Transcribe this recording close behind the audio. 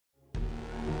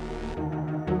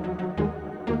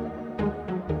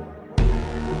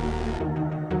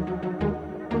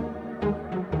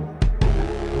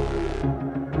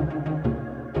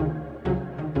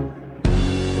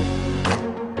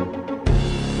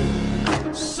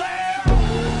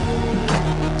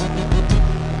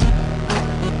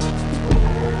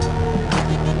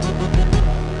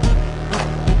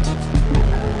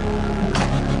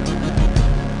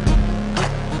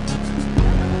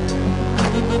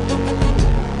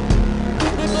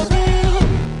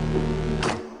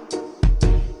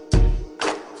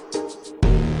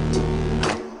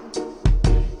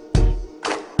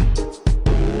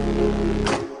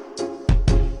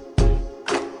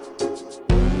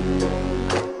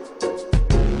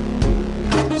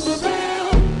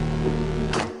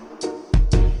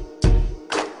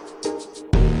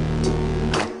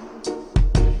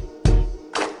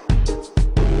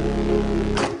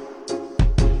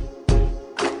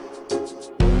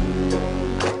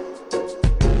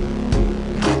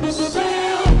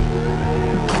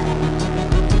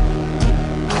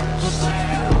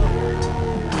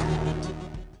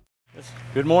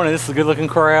Good morning. This is a good-looking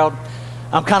crowd.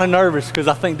 I'm kind of nervous because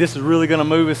I think this is really going to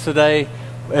move us today.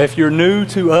 If you're new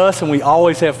to us, and we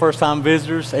always have first-time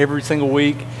visitors every single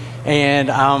week, and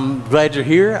I'm glad you're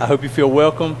here. I hope you feel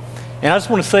welcome. And I just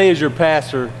want to say as your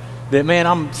pastor that, man,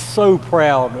 I'm so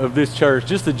proud of this church,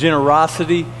 just the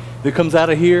generosity that comes out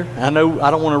of here. I know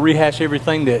I don't want to rehash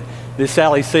everything that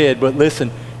Sally said, but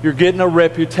listen, you're getting a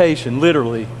reputation,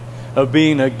 literally, of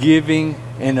being a giving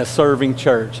and a serving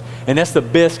church. And that's the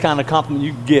best kind of compliment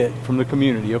you can get from the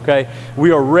community, okay?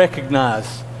 We are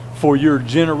recognized for your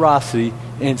generosity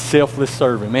and selfless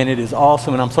serving. Man, it is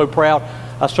awesome, and I'm so proud.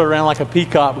 I strut around like a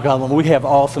peacock because we have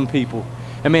awesome people.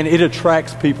 And man, it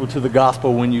attracts people to the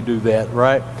gospel when you do that,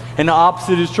 right? And the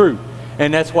opposite is true.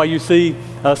 And that's why you see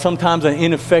sometimes an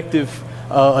ineffective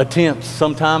attempts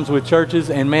sometimes with churches.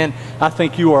 And man, I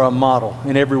think you are a model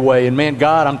in every way. And man,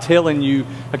 God, I'm telling you,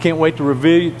 I can't wait to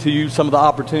reveal to you some of the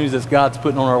opportunities that God's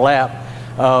putting on our lap.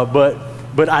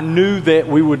 But I knew that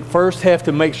we would first have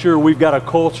to make sure we've got a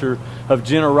culture of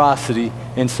generosity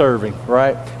and serving,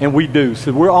 right? And we do.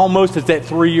 So we're almost at that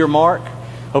 3-year mark.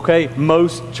 Okay,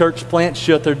 most church plants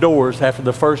shut their doors after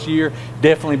the first year,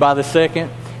 definitely by the second.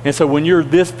 And so when you're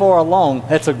this far along,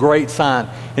 that's a great sign.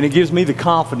 And it gives me the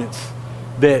confidence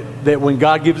that when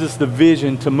God gives us the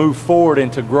vision to move forward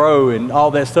and to grow and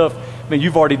all that stuff, man,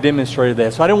 you've already demonstrated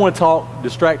that. So I didn't want to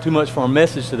distract too much from our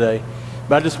message today,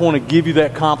 but I just want to give you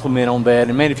that compliment on that.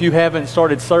 And man, if you haven't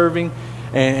started serving,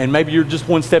 and maybe you're just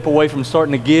one step away from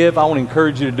starting to give, I want to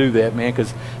encourage you to do that, man,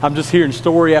 because I'm just hearing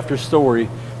story after story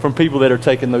from people that are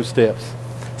taking those steps.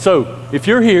 So if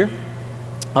you're here,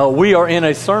 we are in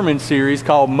a sermon series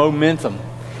called Momentum.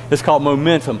 It's called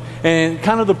Momentum. And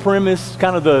kind of the premise,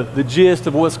 kind of the gist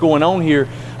of what's going on here,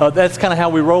 that's kind of how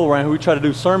we roll around. We try to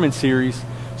do sermon series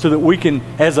so that we can,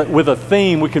 with a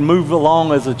theme, we can move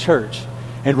along as a church.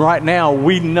 And right now,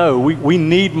 we know we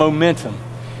need momentum.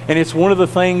 And it's one of the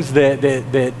things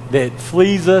that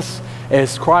flees us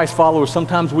as Christ followers.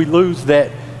 Sometimes we lose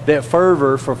that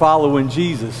fervor for following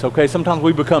Jesus, okay? Sometimes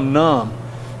we become numb.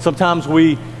 Sometimes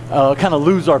we kind of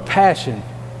lose our passion,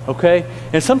 okay?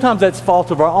 And sometimes that's fault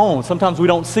of our own. Sometimes we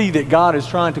don't see that God is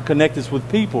trying to connect us with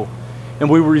people, and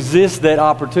we resist that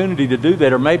opportunity to do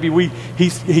that. Or maybe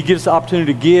He gives the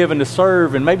opportunity to give and to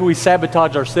serve, and maybe we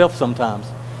sabotage ourselves sometimes.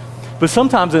 But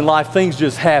sometimes in life, things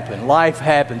just happen. Life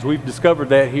happens. We've discovered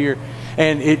that here.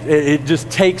 And it just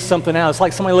takes something out. It's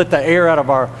like somebody let the air out of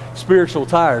our spiritual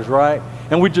tires, right?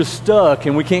 And we're just stuck,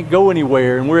 and we can't go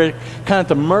anywhere, and we're kind of at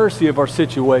the mercy of our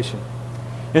situation.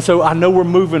 And so I know we're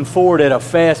moving forward at a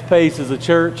fast pace as a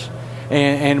church,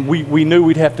 and we knew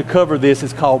we'd have to cover this.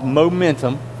 It's called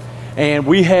Momentum. And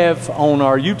we have on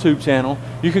our YouTube channel,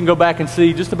 you can go back and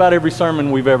see just about every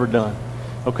sermon we've ever done.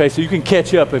 Okay, so you can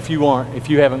catch up if you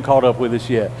haven't caught up with us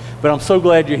yet. But I'm so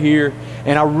glad you're here,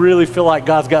 and I really feel like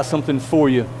God's got something for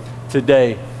you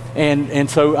today. And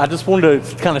so I just wanted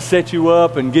to kind of set you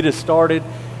up and get us started.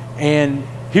 And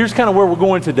here's kind of where we're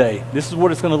going today. This is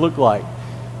what it's going to look like.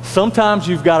 Sometimes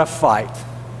you've got to fight,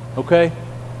 okay?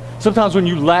 Sometimes when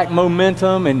you lack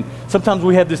momentum, and sometimes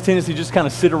we have this tendency to just kind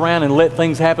of sit around and let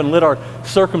things happen, let our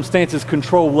circumstances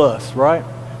control us, right?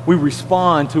 We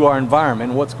respond to our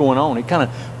environment and what's going on. It kind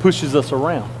of pushes us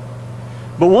around.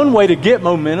 But one way to get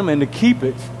momentum and to keep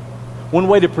it, one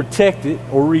way to protect it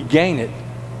or regain it,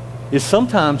 is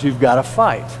sometimes you've got to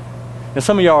fight. And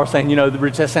some of y'all are saying, you know,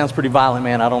 Rich, that sounds pretty violent,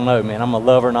 man. I don't know, man. I'm a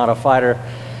lover, not a fighter.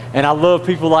 And I love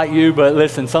people like you, but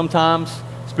listen, sometimes,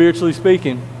 spiritually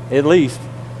speaking, at least,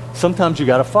 sometimes you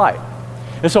got to fight.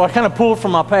 And so I kind of pulled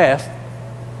from my past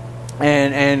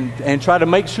and tried to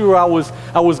make sure I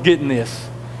was getting this.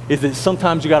 Is that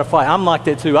sometimes you got to fight. I'm like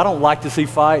that too. I don't like to see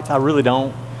fights. I really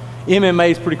don't.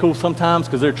 MMA is pretty cool sometimes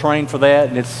because they're trained for that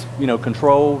and it's, you know,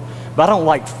 controlled. But I don't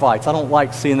like fights. I don't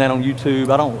like seeing that on YouTube.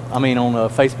 on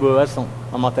Facebook.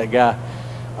 I'm not that guy.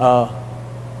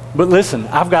 But listen,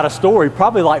 I've got a story,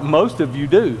 probably like most of you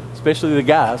do, especially the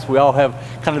guys. We all have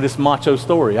kind of this macho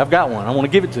story. I've got one. I want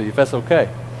to give it to you if that's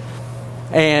okay.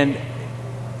 And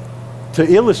to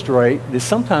illustrate that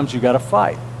sometimes you got to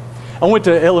fight. I went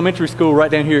to elementary school right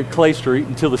down here at Clay Street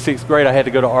until the 6th grade. I had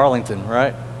to go to Arlington,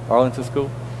 right? Arlington School.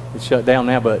 It's shut down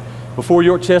now, but before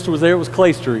York Chester was there, it was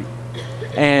Clay Street.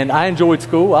 And I enjoyed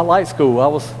school. I liked school. I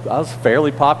was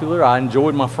fairly popular. I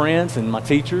enjoyed my friends and my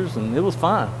teachers, and it was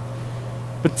fine.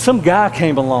 But some guy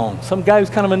came along. Some guy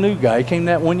who's kind of a new guy. He came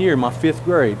that one year, my 5th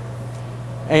grade.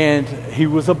 And he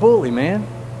was a bully, man.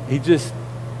 He just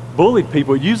bullied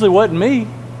people. It usually wasn't me.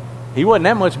 He wasn't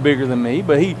that much bigger than me,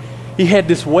 but he had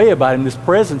this way about him, this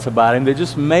presence about him that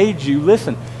just made you,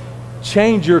 listen,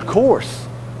 change your course,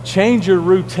 change your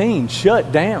routine,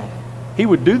 shut down. He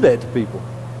would do that to people.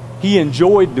 He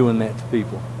enjoyed doing that to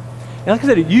people. And like I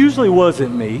said, it usually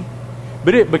wasn't me,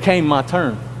 but it became my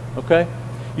turn, okay?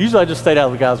 Usually I just stayed out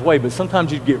of the guy's way, but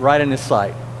sometimes you'd get right in his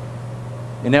sight.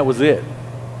 And that was it.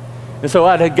 And so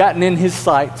I had gotten in his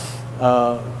sights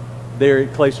there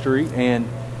at Clay Street, and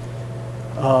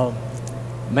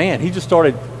man, he just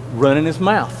started running his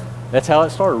mouth. That's how it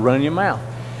started, running your mouth.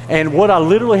 And what I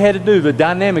literally had to do, the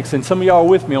dynamics, and some of y'all are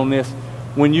with me on this,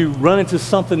 when you run into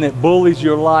something that bullies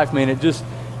your life, man, it just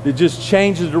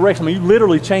changes the direction. I mean, you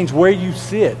literally change where you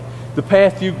sit, the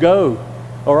path you go,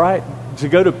 all right,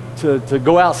 to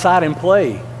go outside and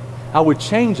play. I would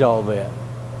change all that,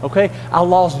 okay? I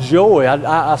lost joy.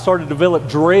 I started to develop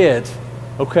dread,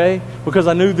 okay, because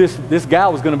I knew this guy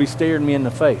was going to be staring me in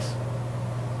the face.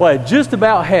 Well, I just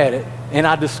about had it, and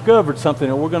I discovered something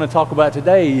that we're going to talk about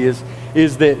today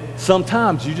is that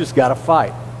sometimes you just got to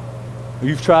fight.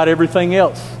 You've tried everything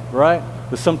else, right?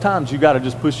 But sometimes you got to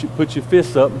just put your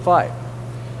fists up and fight.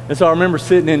 And so I remember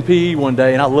sitting in PE one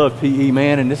day, and I love PE,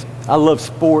 man, and I love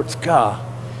sports, God.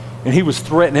 And he was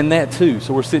threatening that too,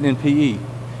 so we're sitting in PE.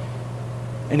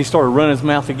 And he started running his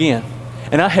mouth again.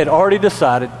 And I had already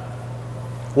decided,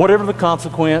 whatever the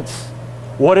consequence,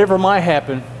 whatever might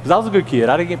happen, because I was a good kid,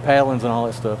 I didn't get paddlings and all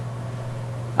that stuff.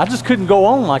 I just couldn't go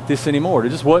on like this anymore. It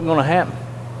just wasn't going to happen,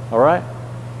 all right?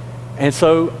 And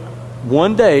so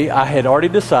one day I had already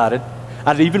decided,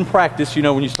 I'd even practiced, you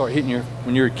know, when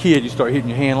you're a kid, you start hitting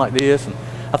your hand like this, and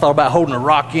I thought about holding a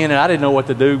rock in it. I didn't know what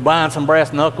to do, buying some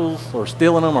brass knuckles or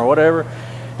stealing them or whatever.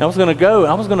 And I was going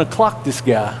to clock this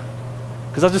guy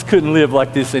because I just couldn't live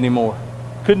like this anymore.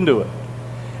 Couldn't do it.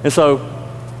 And so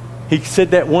he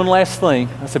said that one last thing.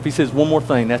 I said, if he says one more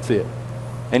thing, that's it.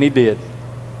 And he did.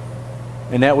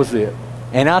 And that was it.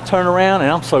 And I turned around,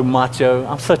 and I'm so macho.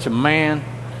 I'm such a man.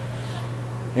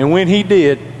 And when he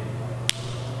did,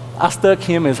 I stuck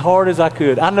him as hard as I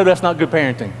could. I know that's not good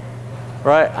parenting,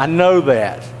 right? I know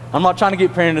that. I'm not trying to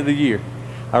get parent of the year,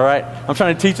 all right? I'm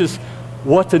trying to teach us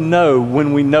what to know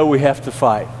when we know we have to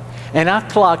fight. And I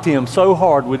clocked him so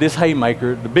hard with this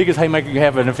haymaker, the biggest haymaker you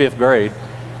have in the 5th grade.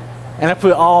 And I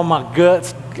put all my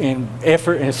guts and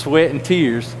effort and sweat and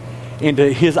tears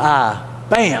into his eye.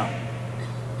 Bam!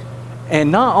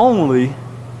 And not only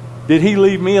did he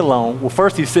leave me alone, well,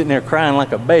 first he's sitting there crying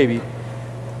like a baby.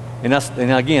 And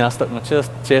again, I stuck my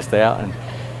chest out.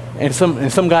 And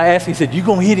some guy asked me, he said, you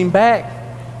going to hit him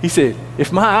back? He said,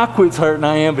 if my eye quits hurting,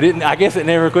 I am, but I guess it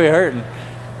never quit hurting.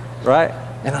 Right?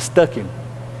 And I stuck him.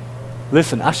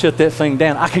 Listen, I shut that thing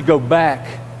down. I could go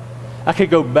back. I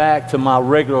could go back to my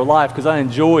regular life because I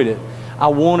enjoyed it. I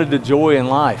wanted the joy in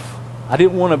life. I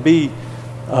didn't want to be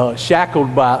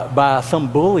shackled by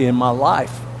some bully in my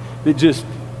life that just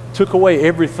took away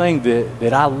everything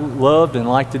that I loved and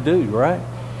liked to do, right?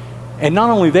 And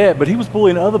not only that, but he was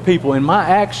bullying other people. In my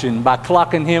action, by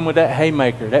clocking him with that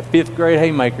haymaker, that 5th grade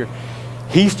haymaker,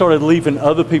 he started leaving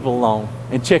other people alone.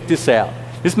 And check this out.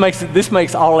 This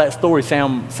makes all that story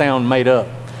sound made up.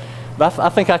 But I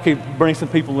think I could bring some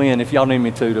people in if y'all need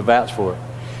me to vouch for it.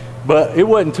 But it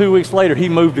wasn't 2 weeks later, he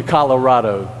moved to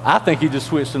Colorado. I think he just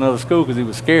switched to another school because he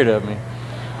was scared of me.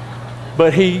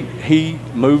 But he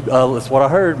moved, that's what I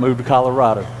heard, moved to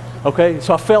Colorado. Okay,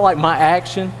 so I felt like my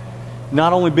action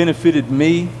not only benefited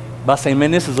me by saying,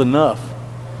 man, this is enough.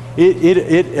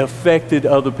 It affected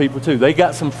other people too. They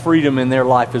got some freedom in their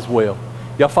life as well.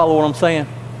 Y'all follow what I'm saying?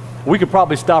 We could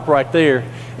probably stop right there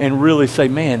and really say,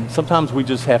 man, sometimes we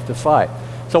just have to fight.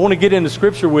 So I want to get into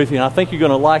scripture with you, and I think you're going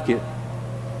to like it.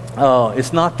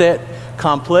 It's not that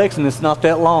complex, and it's not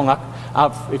that long.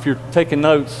 If you're taking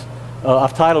notes,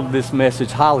 I've titled this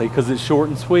message Holly because it's short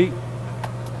and sweet.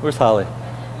 Where's Holly?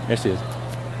 There she is.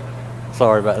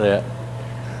 Sorry about that.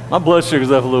 My blood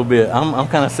sugar's up a little bit. I'm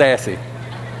kind of sassy.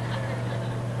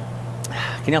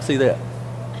 Can y'all see that?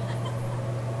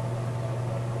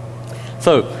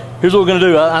 So here's what we're going to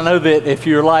do. I know that if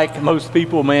you're like most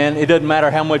people, man, it doesn't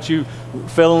matter how much you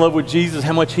fell in love with Jesus,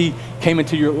 how much he came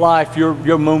into your life,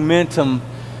 your momentum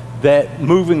that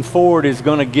moving forward is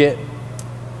going to get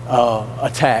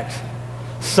attacked.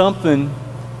 Something,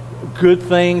 good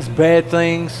things, bad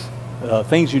things,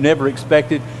 things you never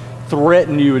expected,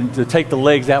 threaten you and to take the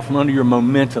legs out from under your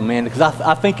momentum, man. Because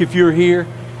I think if you're here,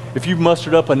 if you've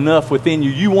mustered up enough within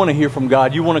you, you want to hear from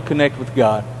God, you want to connect with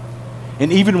God.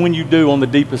 And even when you do on the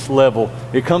deepest level,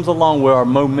 it comes along where our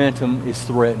momentum is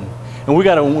threatened. And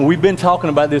we've been talking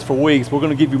about this for weeks. We're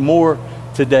going to give you more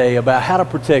today about how to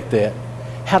protect that,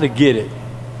 how to get it.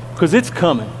 Because it's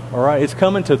coming, all right? It's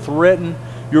coming to threaten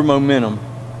your momentum.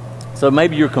 So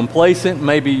maybe you're complacent,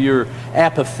 maybe you're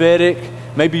apathetic,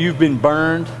 maybe you've been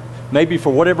burned, maybe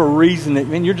for whatever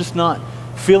reason, you're just not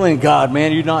feeling God,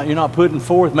 man, you're not putting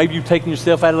forth. Maybe you've taken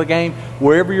yourself out of the game.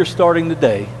 Wherever you're starting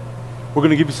today, we're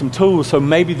going to give you some tools so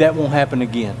maybe that won't happen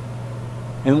again.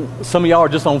 And some of y'all are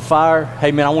just on fire.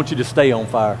 Hey, man, I want you to stay on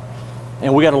fire.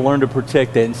 And we got to learn to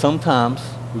protect that. And sometimes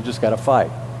we've just got to fight.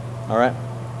 All right?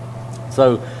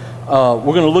 So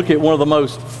we're going to look at one of the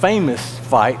most famous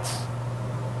fights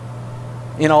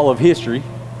in all of history,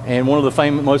 and one of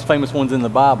the most famous ones in the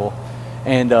Bible.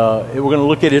 And we're going to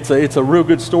look at it. It's a real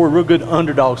good story, real good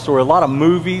underdog story. A lot of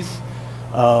movies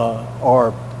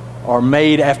are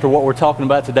made after what we're talking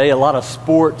about today. A lot of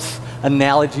sports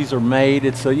analogies are made.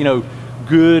 It's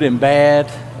good and bad.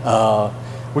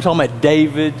 We're talking about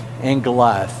David and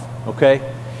Goliath.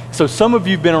 Okay, so some of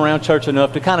you've been around church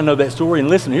enough to kind of know that story. And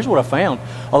listen, here's what I found: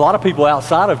 a lot of people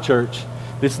outside of church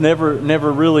that's never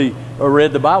really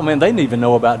read the Bible, man, they didn't even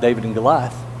know about David and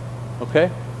Goliath. Okay.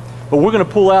 But we're going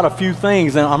to pull out a few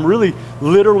things, and I'm really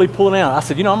literally pulling out. I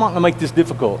said, I'm not going to make this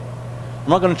difficult. I'm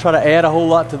not going to try to add a whole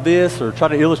lot to this or try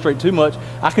to illustrate too much.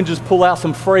 I can just pull out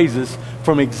some phrases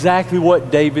from exactly what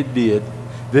David did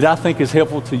that I think is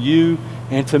helpful to you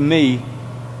and to me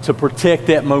to protect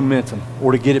that momentum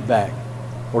or to get it back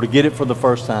or to get it for the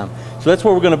first time. So that's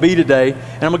where we're going to be today,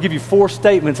 and I'm going to give you 4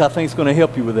 statements I think is going to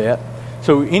help you with that.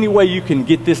 So any way you can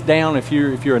get this down, if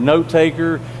you're a note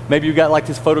taker, maybe you've got like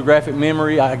this photographic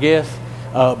memory, I guess,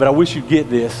 but I wish you'd get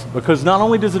this, because not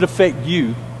only does it affect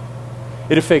you,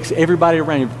 it affects everybody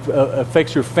around you. It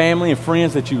affects your family and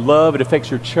friends that you love. It affects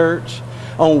your church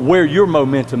on where your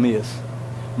momentum is.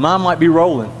 Mine might be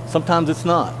rolling. Sometimes it's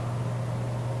not.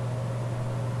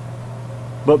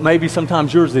 But maybe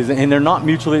sometimes yours is, and they're not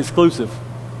mutually exclusive.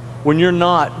 When you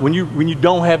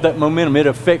don't have that momentum, it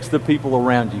affects the people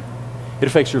around you. It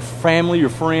affects your family, your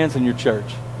friends, and your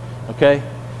church. Okay?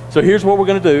 So here's what we're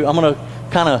going to do. I'm going to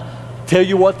kind of tell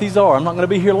you what these are. I'm not going to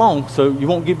be here long, so you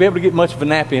won't be able to get much of a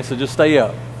nap in, so just stay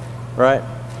up. Right?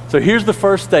 So here's the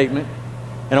first statement,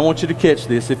 and I want you to catch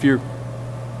this. If you're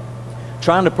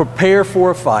trying to prepare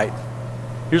for a fight,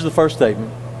 here's the first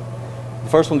statement. The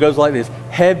first one goes like this: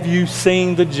 have you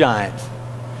seen the giant?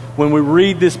 When we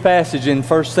read this passage in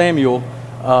 1 Samuel,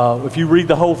 if you read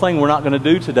the whole thing, we're not going to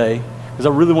do today, because I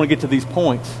really want to get to these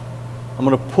points. I'm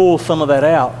going to pull some of that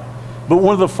out. But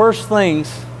one of the first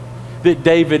things that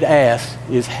David asked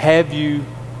is, have you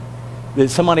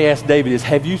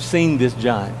seen this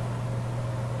giant?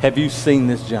 Have you seen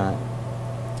this giant?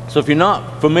 So if you're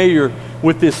not familiar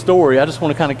with this story, I just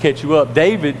want to kind of catch you up.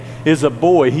 David is a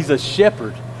boy. He's a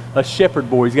shepherd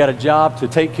boy. He's got a job to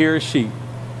take care of sheep.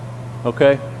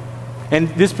 Okay? And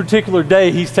this particular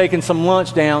day, he's taking some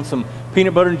lunch down, some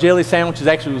peanut butter and jelly sandwiches.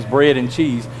 Actually, it was bread and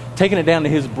cheese. Taking it down to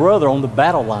his brother on the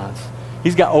battle lines.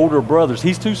 He's got older brothers.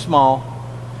 He's too small,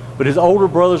 but his older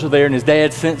brothers are there, and his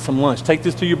dad sent some lunch. Take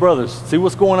this to your brothers. See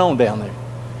what's going on down there.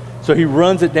 So he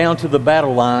runs it down to the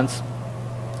battle lines,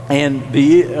 and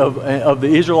of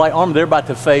the Israelite army, they're about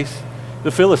to face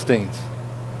the Philistines.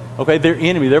 Okay, their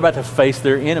enemy. They're about to face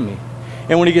their enemy.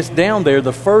 And when he gets down there,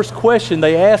 the first question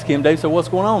they ask him, David said, what's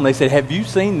going on? They said, have you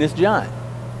seen this giant?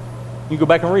 You can go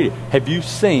back and read it. Have you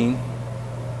seen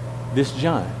this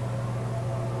giant?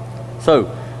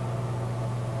 So,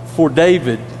 for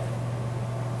David,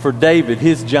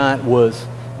 his giant was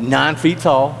 9 feet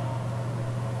tall,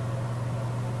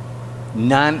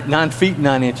 9 feet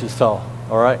 9 inches tall.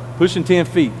 All right, pushing 10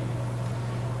 feet.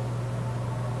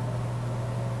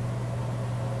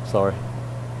 Sorry.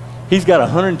 He's got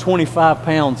 125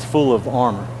 pounds full of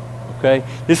armor. Okay,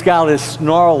 this guy is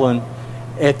snarling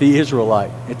at the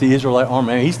Israelite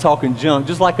army. I mean, he's talking junk.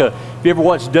 Just like if you ever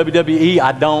watch WWE,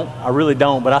 I really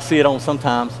don't, but I see it on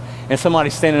sometimes. And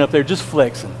somebody's standing up there just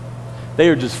flexing. They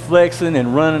are just flexing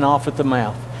and running off at the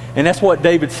mouth. And that's what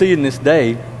David's seeing this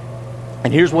day.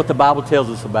 And here's what the Bible tells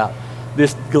us about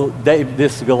this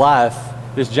Goliath,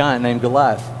 this giant named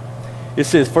Goliath. It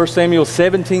says, 1 Samuel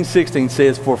 17:16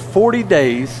 says, for 40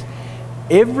 days,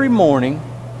 every morning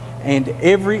and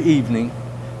every evening,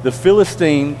 the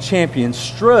Philistine champion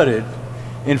strutted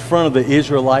in front of the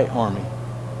Israelite army.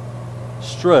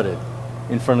 Strutted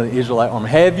in front of the Israelite army.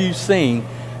 Have you seen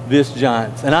this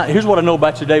giant? And here's what I know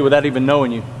about you today without even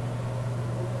knowing you.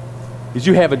 Is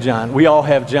you have a giant. We all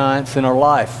have giants in our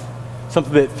life.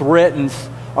 Something that threatens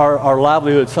our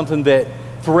livelihood. Something that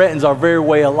threatens our very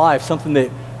way of life. Something that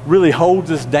really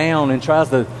holds us down and tries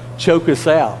to choke us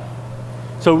out.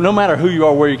 So no matter who you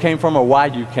are, where you came from, or why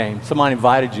you came, somebody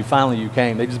invited you, finally you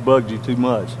came, they just bugged you too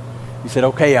much. You said,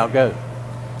 okay, I'll go.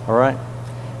 All right?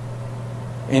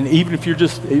 And even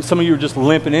if some of you are just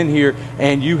limping in here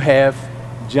and you have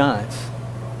giants.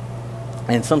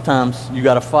 And sometimes you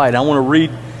got to fight. I want to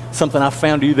read something I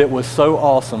found to you that was so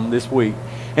awesome this week.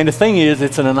 And the thing is,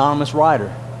 it's an anonymous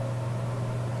writer.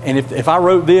 And if I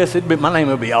wrote this, my name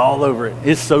would be all over it.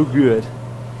 It's so good.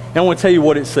 And I want to tell you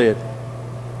what it said.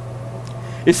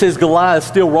 It says, Goliath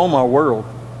still roam our world.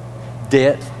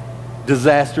 Debt,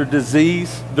 disaster,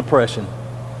 disease, depression.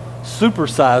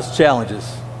 Supersized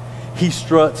challenges. He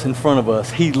struts in front of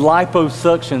us. He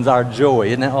liposuctions our joy.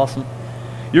 Isn't that awesome?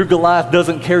 Your Goliath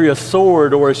doesn't carry a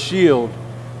sword or a shield.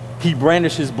 He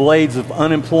brandishes blades of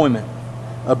unemployment,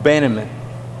 abandonment,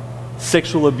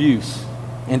 sexual abuse,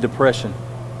 and depression.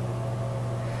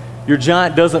 Your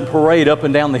giant doesn't parade up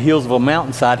and down the hills of a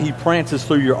mountainside. He prances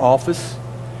through your office,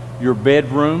 your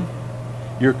bedroom,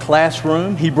 your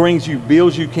classroom. He brings you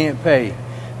bills you can't pay,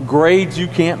 grades you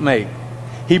can't make.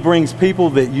 He brings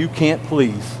people that you can't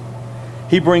please.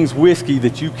 He brings whiskey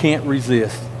that you can't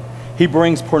resist. He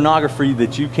brings pornography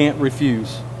that you can't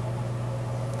refuse.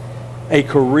 A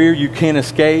career you can't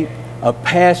escape, a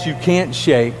past you can't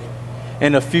shake,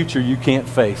 and a future you can't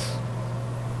face.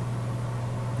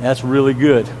 That's really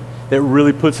good. That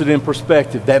really puts it in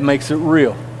perspective. That makes it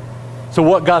real. So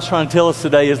what God's trying to tell us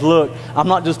today is, look, I'm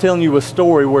not just telling you a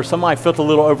story where somebody felt a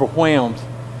little overwhelmed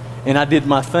and I did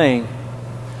my thing.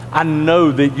 I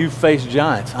know that you face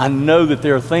giants. I know that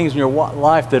there are things in your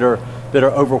life that are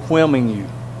overwhelming you.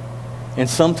 And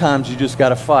sometimes you just got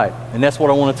to fight. And that's what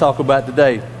I want to talk about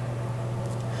today.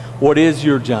 What is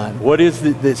your giant? What is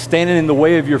that's standing in the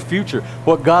way of your future?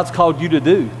 What God's called you to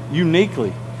do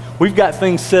uniquely. We've got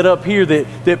things set up here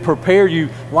that prepare you,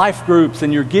 life groups,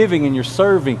 and you're giving and you're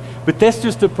serving. But that's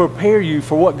just to prepare you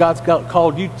for what God's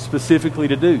called you specifically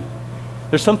to do.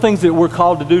 There's some things that we're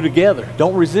called to do together.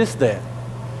 Don't resist that.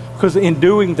 Because in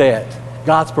doing that,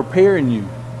 God's preparing you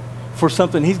for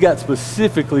something He's got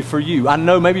specifically for you. I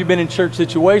know maybe you've been in church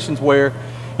situations where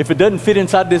if it doesn't fit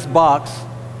inside this box,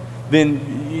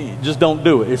 then you just don't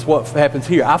do it. It's what happens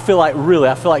here. I feel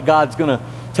like God's going to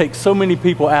take so many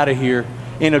people out of here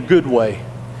in a good way.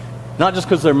 Not just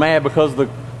because they're mad because of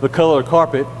the color of the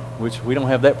carpet, which we don't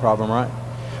have that problem, right?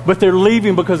 But they're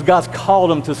leaving because God's called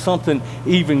them to something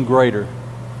even greater.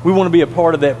 We want to be a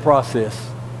part of that process.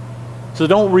 So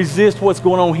don't resist what's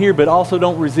going on here, but also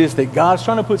don't resist that God's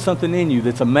trying to put something in you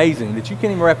that's amazing, that you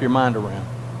can't even wrap your mind around.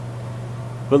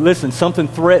 But listen, something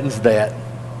threatens that.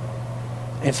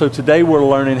 And so today we're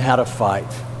learning how to fight.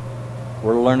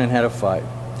 We're learning how to fight.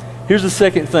 Here's the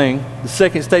second thing, the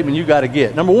second statement you got to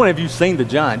get. Number one, have you seen the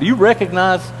giant? Do you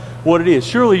recognize what it is?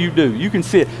 Surely you do. You can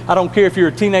see it. I don't care if you're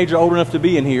a teenager old enough to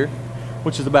be in here,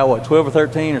 which is about what, 12 or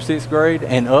 13 or 6th grade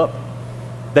and up.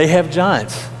 They have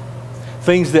giants.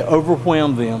 Things that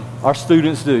overwhelm them. Our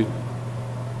students do.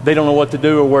 They don't know what to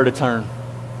do or where to turn.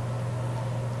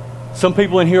 Some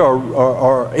people in here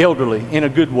are elderly in a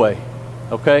good way,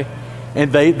 okay?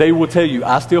 And they will tell you,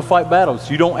 I still fight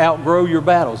battles. You don't outgrow your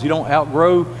battles. You don't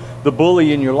outgrow the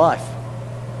bully in your life,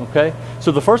 okay?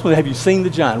 So the first one, have you seen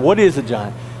the giant? What is a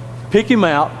giant? Pick him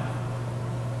out.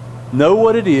 Know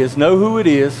what it is. Know who it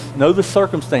is. Know the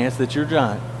circumstance that's your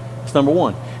giant. That's number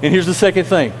one. And here's the second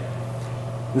thing.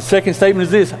 The second statement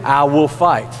is this: I will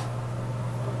fight.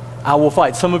 I will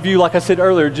fight. Some of you, like I said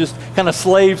earlier, just kind of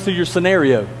slaves to your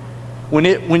scenario.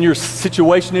 When your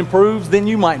situation improves, then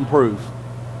you might improve,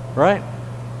 right?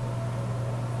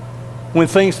 When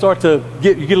things start to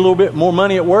you get a little bit more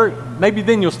money at work, maybe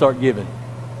then you'll start giving.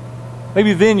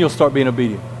 Maybe then you'll start being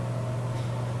obedient.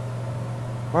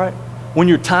 Right? When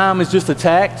your time is just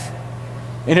attacked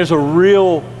and there's a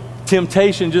real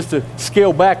temptation just to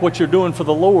scale back what you're doing for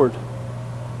the Lord.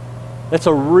 That's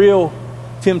a real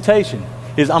temptation.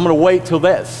 Is I'm going to wait till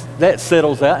that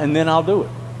settles out and then I'll do it.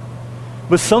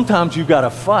 But sometimes you've got to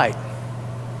fight.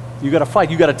 You've got to fight.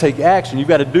 You've got to take action. You've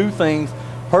got to do things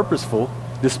purposeful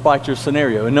despite your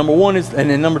scenario. And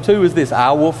then number two is this: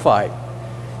 I will fight.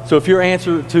 So if your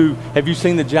answer to have you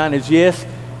seen the giant is yes,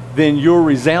 then your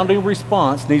resounding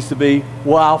response needs to be,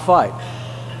 well, I'll fight.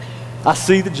 I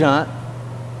see the giant.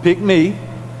 Pick me.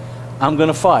 I'm going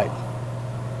to fight.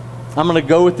 I'm going to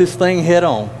go with this thing head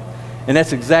on. And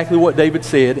that's exactly what David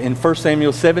said in 1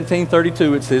 Samuel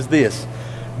 17:32. It says this: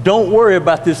 don't worry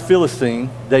about this Philistine,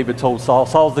 David told Saul.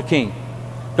 Saul's the king.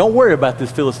 Don't worry about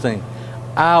this Philistine.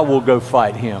 I will go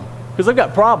fight him. Because they've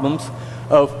got problems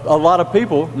of a lot of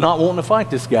people not wanting to fight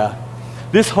this guy.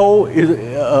 This whole,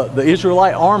 the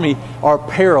Israelite army are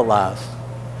paralyzed.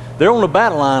 They're on the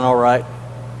battle line, all right,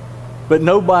 but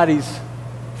nobody's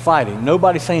fighting.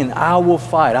 Nobody's saying, I will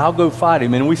fight. I'll go fight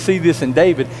him. And we see this in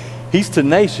David. He's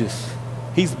tenacious.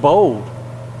 He's bold.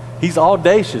 He's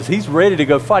audacious. He's ready to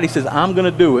go fight. He says, I'm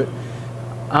going to do it.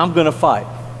 I'm going to fight.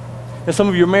 And some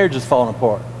of your marriage is falling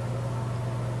apart.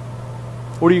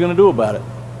 What are you going to do about it?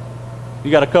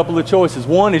 You got a couple of choices.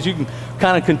 One is you can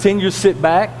kind of continue to sit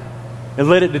back and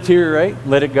let it deteriorate,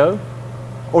 let it go.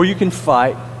 Or you can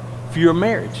fight for your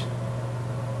marriage.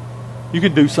 You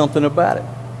can do something about it.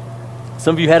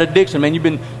 Some of you had addiction. Man, you've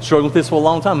been struggling with this for a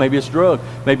long time. Maybe it's drug.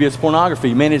 Maybe it's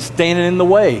pornography. Man, it's standing in the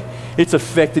way. It's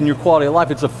affecting your quality of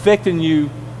life. It's affecting you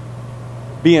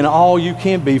being all you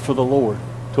can be for the Lord,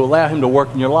 to allow Him to work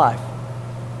in your life.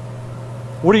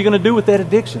 What are you going to do with that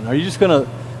addiction? Are you just going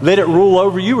to let it rule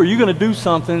over you? Or are you going to do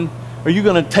something? Are you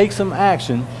going to take some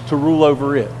action to rule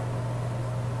over it?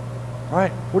 All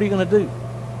right, what are you going to do?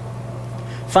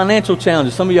 Financial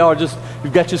challenges. Some of y'all are just,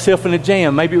 you've got yourself in a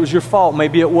jam. Maybe it was your fault.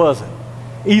 Maybe it wasn't.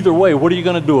 Either way, what are you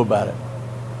going to do about it?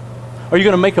 Are you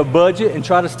going to make a budget and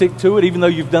try to stick to it even though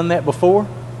you've done that before?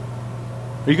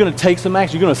 Are you going to take some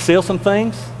action? Are you going to sell some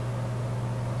things?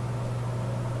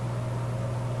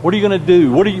 What are you going to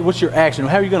do? What's your action?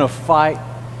 How are you going to fight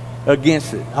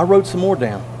against it? I wrote some more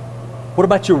down. What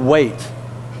about your weight?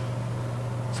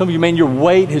 Some of you, man, your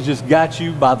weight has just got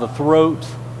you by the throat.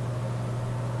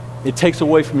 It takes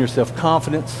away from your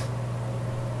self-confidence.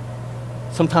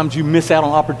 Sometimes you miss out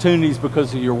on opportunities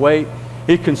because of your weight.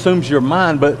 It consumes your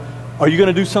mind, but are you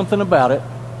going to do something about it?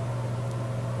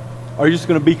 Or are you just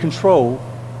going to be controlled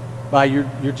by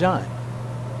your giant?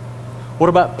 What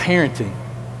about parenting?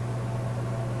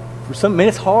 For some men,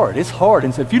 it's hard. It's hard.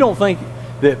 And so if you don't think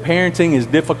that parenting is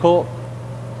difficult,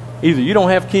 either you don't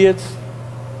have kids,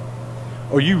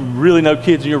 or you really know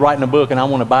kids and you're writing a book and I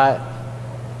want to buy it,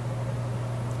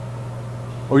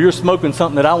 or you're smoking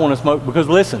something that I want to smoke. Because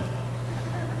listen,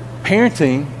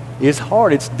 parenting is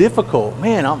hard. It's difficult.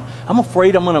 Man, I'm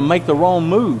afraid I'm going to make the wrong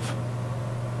move.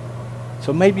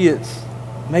 So maybe it's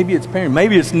parenting.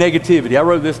 Maybe it's negativity. I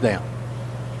wrote this down.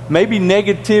 Maybe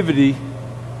negativity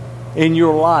in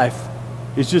your life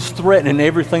is just threatening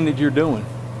everything that you're doing.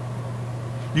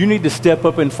 You need to step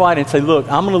up and fight and say, look,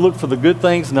 I'm going to look for the good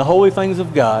things and the holy things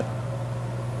of God,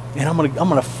 and I'm going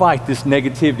to fight this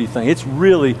negativity thing. It's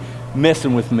really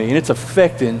messing with me, and it's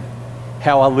affecting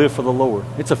how I live for the Lord.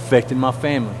 It's affecting my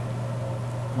family.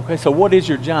 Okay, so what is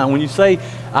your giant? When you say,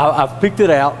 I've picked it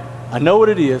out, I know what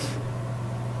it is,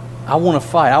 I want to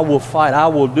fight, I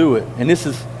will do it. And this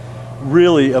is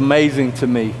really amazing to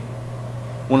me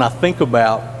when I think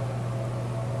about,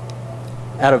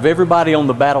 out of everybody on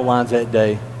the battle lines that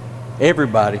day,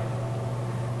 everybody,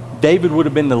 David would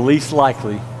have been the least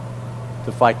likely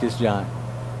to fight this giant.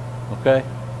 Okay?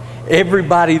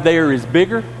 Everybody there is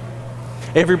bigger.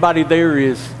 Everybody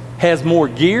there has more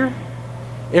gear.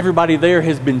 Everybody there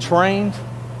has been trained.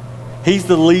 He's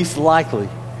the least likely.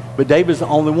 But David's the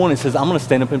only one that says, I'm going to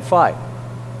stand up and fight.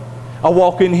 I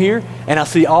walk in here and I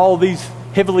see all these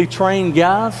heavily trained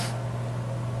guys,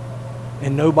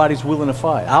 and nobody's willing to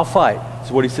fight. I'll fight. That's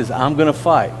what he says. I'm going to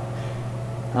fight.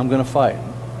 I'm going to fight.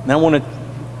 Now I want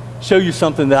to show you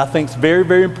something that I think is very,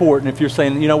 very important. If you're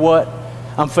saying, you know what,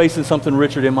 I'm facing something,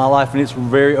 Richard, in my life, and it's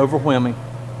very overwhelming.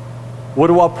 What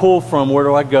do I pull from? Where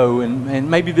do I go? And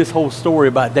maybe this whole story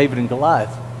about David and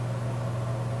Goliath.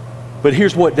 But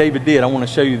here's what David did. I want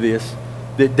to show you this.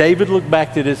 That David looked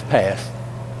back at his past.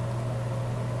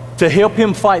 To help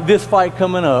him fight this fight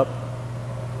coming up,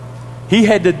 he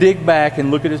had to dig back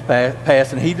and look at his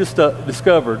past, and he just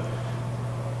discovered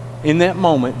in that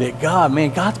moment that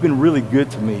God's been really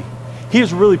good to me. He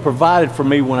has really provided for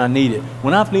me when I need it.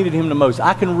 When I've needed Him the most,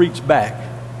 I can reach back.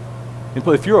 And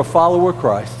if you're a follower of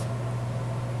Christ,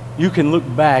 you can look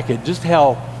back at just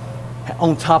how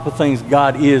on top of things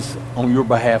God is on your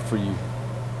behalf for you.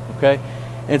 Okay?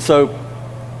 And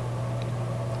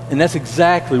that's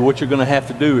exactly what you're going to have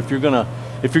to do if you're going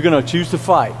to choose to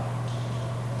fight.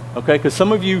 Okay? Because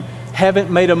some of you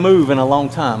haven't made a move in a long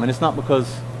time, and it's not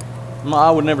because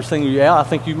I would never single you out. I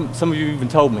think some of you even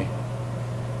told me.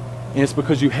 And it's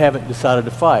because you haven't decided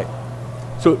to fight.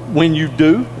 So when you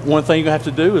do, one thing you're going to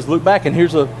have to do is look back. And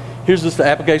here's just the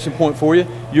application point for you.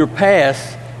 Your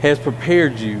past has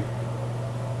prepared you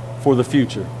for the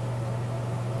future.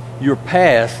 Your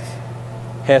past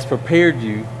has prepared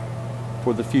you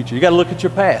for the future. You got to look at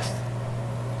your past.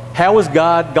 How has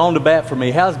God gone to bat for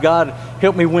me? How has God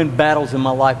helped me win battles in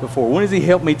my life before? When has He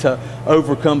helped me to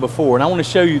overcome before? And I want to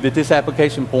show you that this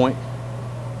application point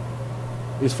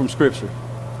is from Scripture.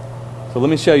 So let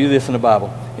me show you this in the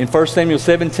Bible. In 1 Samuel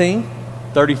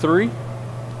 17:33,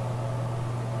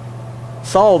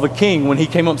 Saul the king, when he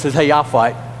came up and says, hey, I'll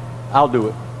fight. I'll do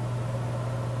it.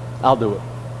 I'll do it.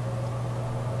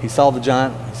 He saw the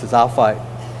giant. He says, I'll fight.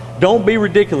 Don't be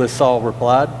ridiculous, Saul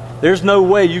replied. There's no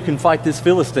way you can fight this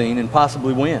Philistine and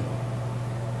possibly win.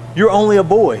 You're only a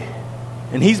boy,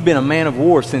 and he's been a man of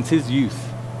war since his youth.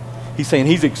 He's saying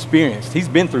he's experienced. He's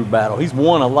been through battle. He's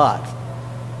won a lot.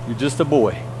 You're just a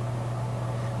boy.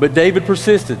 But David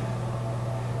persisted.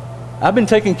 I've been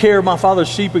taking care of my father's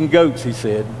sheep and goats, he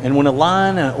said, and when a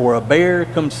lion or a bear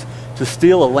comes to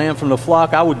steal a lamb from the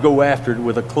flock, I would go after it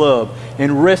with a club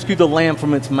and rescue the lamb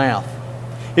from its mouth.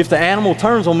 If the animal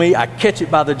turns on me, I catch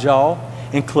it by the jaw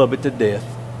and club it to death.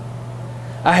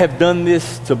 I have done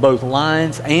this to both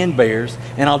lions and bears,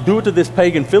 and I'll do it to this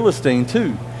pagan Philistine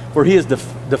too, for he has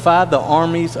defied the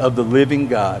armies of the living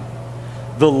God.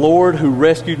 The Lord who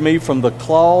rescued me from the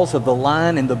claws of the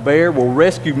lion and the bear will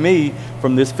rescue me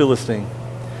from this Philistine.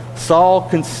 Saul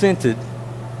consented,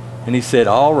 and he said,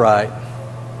 all right,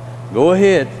 go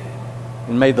ahead,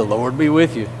 and may the Lord be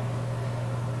with you.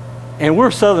 And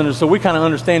we're Southerners, so we kind of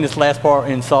understand this last part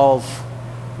in Saul's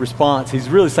response. He's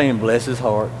really saying, bless his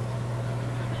heart.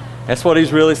 That's what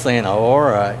he's really saying. Oh, all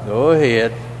right, go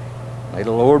ahead. May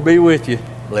the Lord be with you.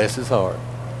 Bless his heart.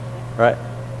 Right?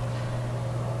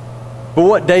 But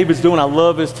what David's doing, I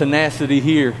love his tenacity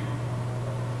here.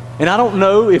 And I don't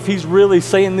know if he's really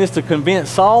saying this to convince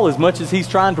Saul as much as he's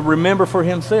trying to remember for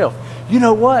himself. You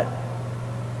know what?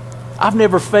 I've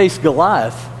never faced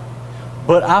Goliath,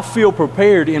 but I feel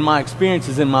prepared in my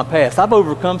experiences in my past. I've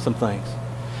overcome some things.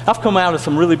 I've come out of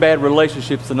some really bad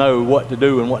relationships to know what to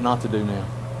do and what not to do now.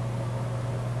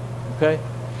 Okay?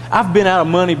 I've been out of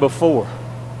money before.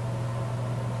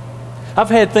 I've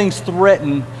had things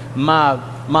threaten my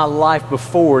life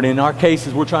before, and in our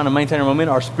cases, we're trying to maintain our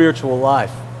momentum, our spiritual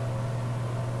life.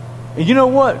 And you know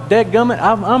what? Dadgummit,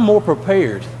 I'm more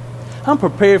prepared. I'm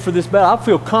prepared for this battle. I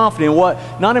feel confident in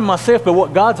what, not in myself, but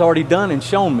what God's already done and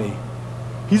shown me.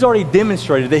 He's already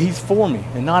demonstrated that He's for me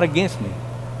and not against me.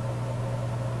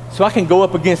 So I can go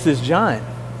up against this giant,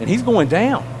 and he's going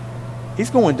down. He's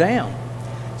going down.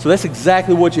 So that's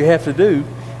exactly what you have to do,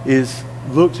 is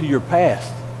look to your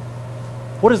past.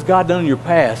 What has God done in your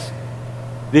past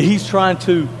that He's trying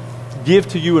to give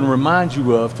to you and remind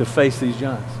you of to face these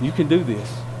giants? You can do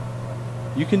this.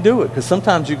 You can do it, because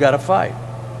sometimes you got to fight.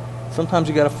 Sometimes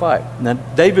you got to fight. Now,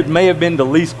 David may have been the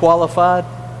least qualified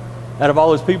out of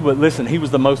all his people, but listen, he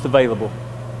was the most available.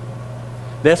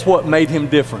 That's what made him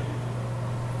different.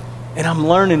 And I'm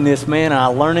learning this, man,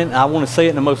 and I want to say it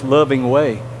in the most loving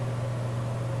way.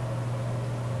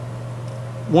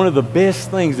 One of the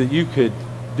best things that you could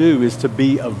do is to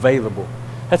be available.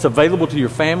 That's available to your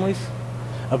families,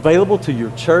 available to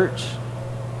your church,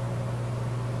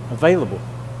 available.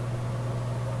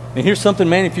 And here's something,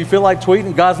 man, if you feel like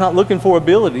tweeting, God's not looking for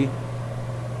ability.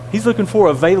 He's looking for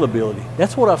availability.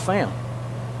 That's what I found.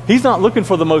 He's not looking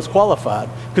for the most qualified.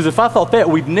 Because if I thought that,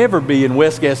 we'd never be in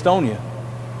West Gastonia.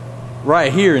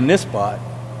 Right here in this spot.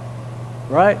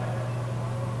 Right?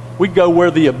 We'd go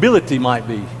where the ability might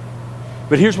be.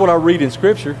 But here's what I read in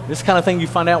Scripture. This kind of thing you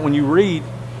find out when you read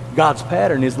God's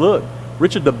pattern is, look,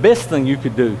 Richard, the best thing you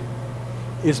could do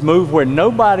is move where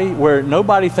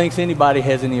nobody thinks anybody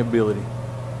has any ability.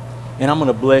 And I'm going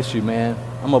to bless you, man.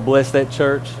 I'm going to bless that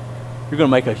church. You're going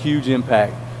to make a huge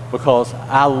impact, because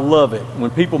I love it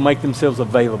when people make themselves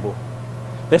available.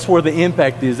 That's where the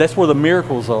impact is. That's where the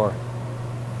miracles are.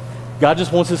 God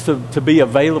just wants us to be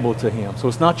available to Him. So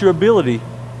it's not your ability,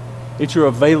 it's your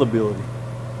availability.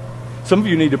 Some of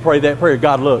you need to pray that prayer.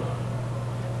 God, look,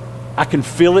 I can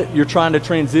feel it. You're trying to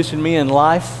transition me in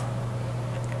life,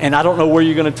 and I don't know where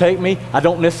you're going to take me. I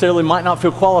don't necessarily, might not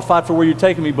feel qualified for where you're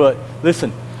taking me, but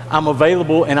listen, I'm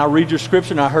available, and I read your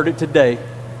Scripture, and I heard it today,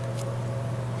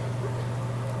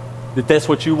 that's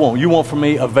what you want. You want from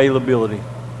me availability.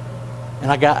 And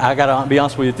I got to be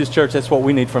honest with you, at this church, that's what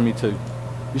we need from you too.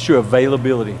 Just your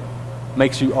availability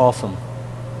makes you awesome.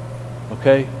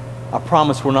 Okay? I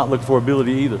promise we're not looking for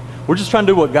ability either. We're just trying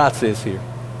to do what God says here.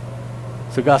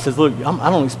 So God says, look, I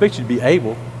don't expect you to be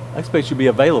able. I expect you to be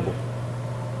available.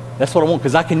 That's what I want,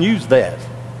 because I can use that.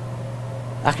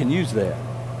 I can use that.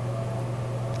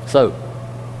 So,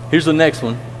 here's the next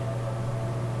one.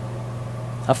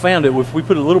 I found it, if we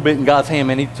put a little bit in God's hand,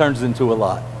 man, He turns it into a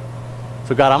lot.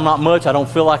 So God, I'm not much. I don't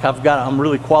feel like I'm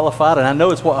really qualified. And I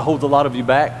know it's what holds a lot of you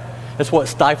back. That's what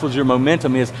stifles your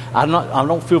momentum is, I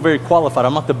don't feel very qualified.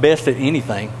 I'm not the best at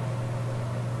anything.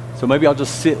 So maybe I'll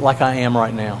just sit like I am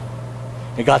right now.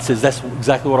 And God says, that's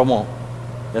exactly what I want.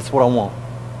 That's what I want.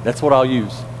 That's what I'll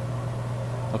use.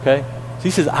 Okay? So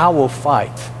He says, I will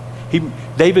fight.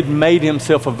 David made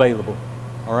himself available.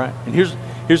 All right? And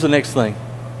here's the next thing.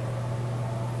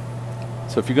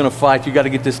 So if you're going to fight, you got to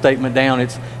get this statement down.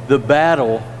 It's the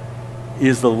battle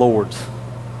is the Lord's.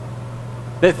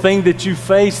 That thing that you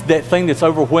face, that thing that's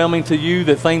overwhelming to you,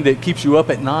 that thing that keeps you up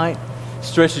at night,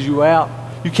 stresses you out.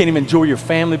 You can't even enjoy your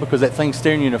family because that thing's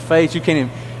staring you in the face. You can't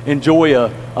even enjoy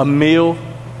a meal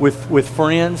with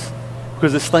friends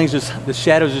because this thing's the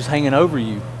shadow's just hanging over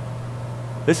you.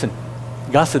 Listen,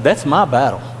 God said, that's my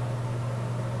battle.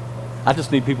 I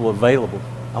just need people available.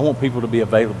 I want people to be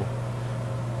available.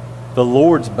 The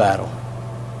Lord's battle.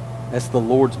 That's the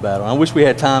Lord's battle. I wish we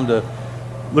had time to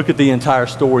look at the entire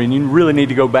story, and you really need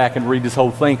to go back and read this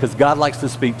whole thing because God likes to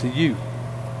speak to you.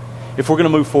 If we're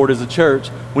going to move forward as a church,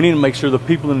 we need to make sure the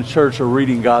people in the church are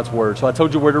reading God's Word. So I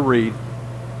told you where to read.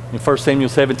 In 1 Samuel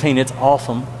 17, it's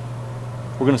awesome.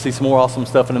 We're going to see some more awesome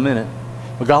stuff in a minute.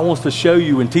 But God wants to show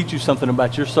you and teach you something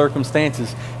about your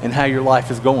circumstances and how your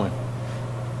life is going.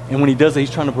 And when he does that,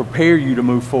 he's trying to prepare you to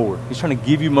move forward. He's trying to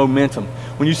give you momentum.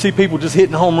 When you see people just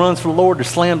hitting home runs for the Lord, they're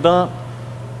slam dunk,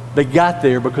 they got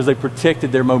there because they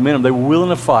protected their momentum. They were willing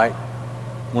to fight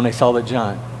when they saw that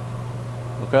giant.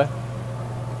 Okay?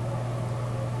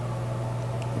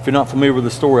 If you're not familiar with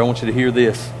the story, I want you to hear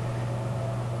this.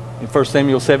 In 1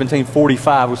 Samuel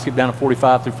 17:45, we'll skip down to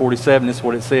 45 through 47, this is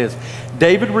what it says.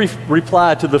 David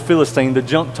replied to the Philistine, the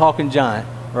junk-talking giant,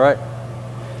 right?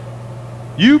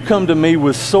 You come to me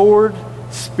with sword,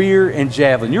 spear, and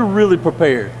javelin. You're really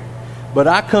prepared. But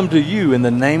I come to you in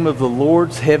the name of the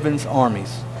Lord's heaven's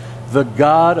armies, the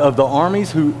God of the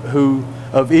armies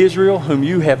of Israel, whom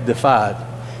you have defied.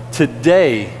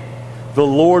 Today, the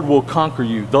Lord will conquer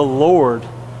you. The Lord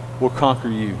will conquer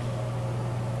you.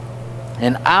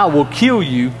 And I will kill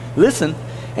you, listen,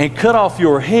 and cut off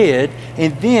your head,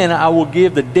 and then I will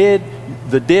give the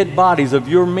dead bodies of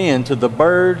your men to the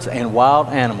birds and wild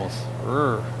animals.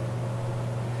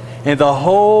 And the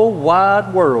whole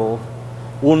wide world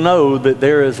will know that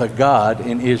there is a God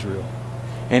in Israel.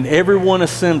 And everyone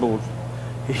assembled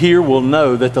here will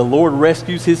know that the Lord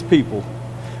rescues his people,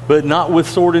 but not with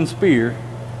sword and spear.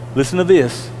 Listen to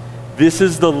this. This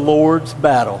is the Lord's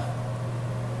battle,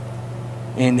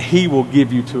 and he will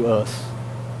give you to us.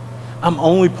 I'm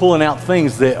only pulling out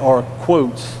things that are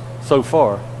quotes so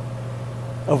far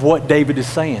of what David is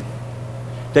saying.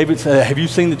 David said, have you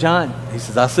seen the giant? He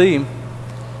says, I see him.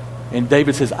 And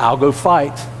David says, I'll go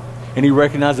fight. And he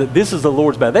recognized that this is the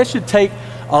Lord's battle. That should take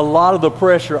a lot of the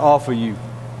pressure off of you.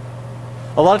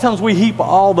 A lot of times we heap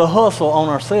all the hustle on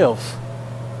ourselves.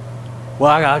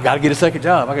 Well, I got to get a second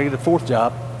job. I got to get a fourth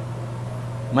job.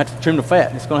 I'm going to have to trim the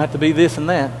fat. It's going to have to be this and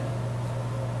that.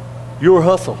 Your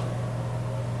hustle.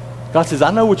 God says,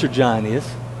 I know what your giant is.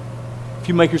 If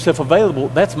you make yourself available,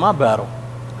 that's my battle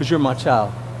because you're my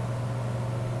child.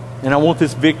 And I want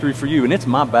this victory for you, and it's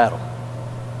my battle.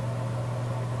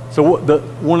 So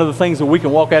one of the things that we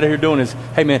can walk out of here doing is,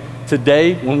 hey man,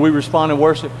 today when we respond in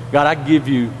worship, God, I give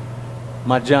you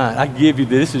my giant. I give you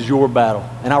this is your battle,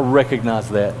 and I recognize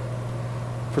that.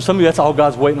 For some of you, that's all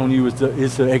God's waiting on you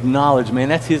is to acknowledge, man,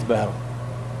 that's his battle.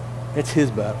 It's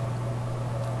his battle.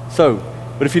 So,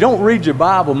 but if you don't read your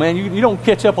Bible, man, you don't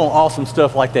catch up on awesome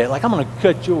stuff like that. Like, I'm going to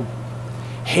cut your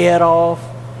head off,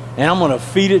 and I'm going to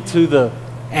feed it to the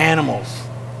animals.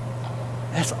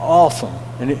 That's awesome.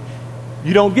 And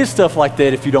you don't get stuff like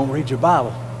that if you don't read your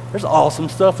Bible. There's awesome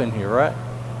stuff in here, right?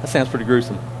 That sounds pretty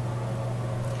gruesome.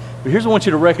 But here's what I want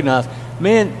you to recognize.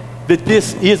 Man, that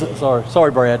this is,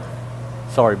 sorry Brad.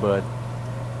 Sorry, bud.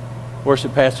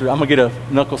 Worship pastor, I'm going to get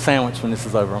a knuckle sandwich when this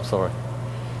is over. I'm sorry.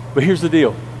 But here's the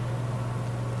deal.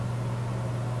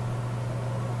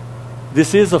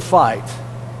 This is a fight.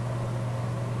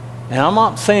 And I'm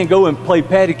not saying go and play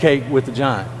patty cake with the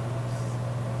giant.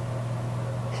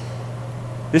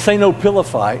 This ain't no pillow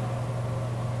fight.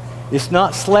 It's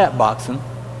not slap boxing.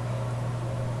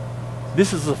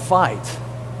 This is a fight.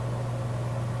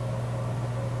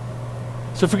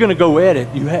 So if you're going to go at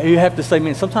it, you have to say,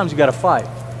 man, sometimes you got to fight.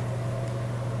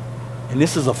 And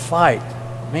this is a fight.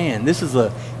 Man, this is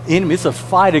an enemy. It's a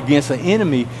fight against an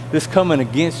enemy that's coming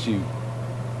against you.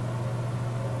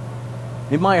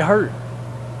 It might hurt.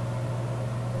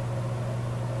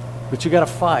 But you got to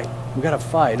fight. We got to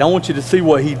fight. And I want you to see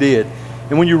what he did.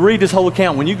 And when you read this whole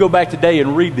account, when you go back today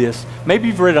and read this, maybe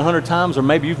you've read it 100 times, or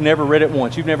maybe you've never read it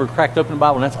once. You've never cracked open the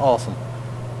Bible, and that's awesome.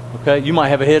 Okay? You might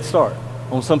have a head start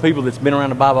on some people that's been around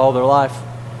the Bible all their life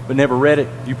but never read it.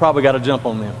 You probably got to jump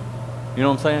on them. You know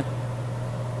what I'm saying?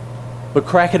 But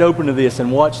crack it open to this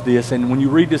and watch this, and when you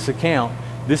read this account,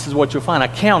 this is what you'll find.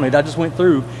 I just went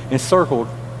through and circled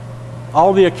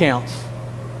all the accounts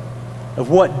of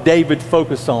what David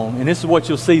focused on, and this is what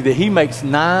you'll see, that he makes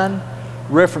 9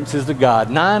 references to God,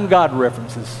 9 God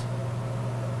references.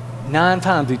 9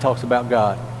 times he talks about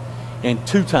God, and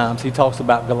 2 times he talks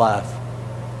about Goliath.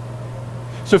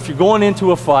 So if you're going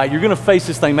into a fight, you're going to face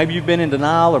this thing. Maybe you've been in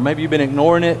denial, or maybe you've been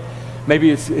ignoring it.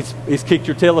 Maybe it's kicked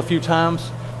your tail a few times.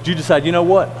 But you decide, you know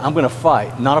what? I'm going to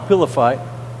fight. Not a pillow fight.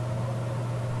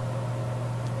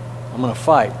 I'm going to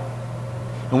fight.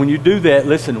 And when you do that,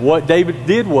 listen, what David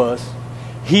did was,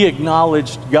 he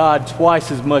acknowledged God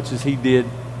twice as much as he did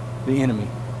the enemy.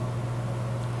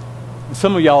 And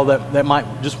some of y'all that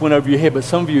might just went over your head, but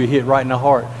some of you hit right in the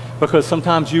heart, because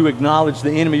sometimes you acknowledge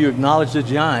the enemy, you acknowledge the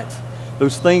giants,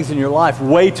 those things in your life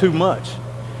way too much.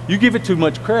 You give it too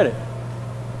much credit.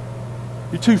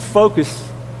 You're too focused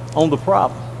on the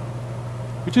problem.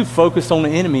 You're too focused on the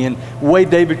enemy. And the way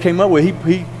David came up with,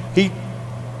 he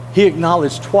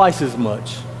acknowledged twice as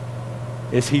much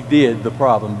as he did the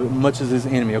problem, but much as his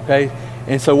enemy, okay?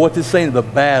 And so what this is saying, the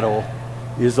battle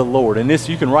is the Lord. And this,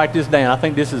 you can write this down. I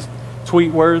think this is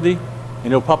tweet worthy, and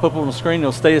it'll pop up on the screen.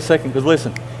 It'll stay a second, because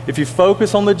listen, if you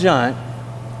focus on the giant,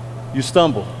 you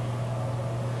stumble.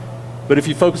 But if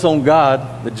you focus on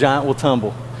God, the giant will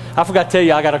tumble. I forgot to tell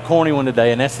you, I got a corny one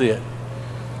today, and that's it.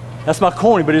 That's my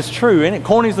corny, but it's true, ain't it?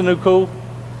 Corny's the new cool.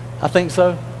 I think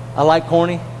so. I like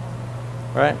corny,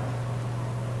 right?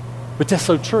 But that's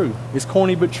so true. It's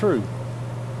corny but true.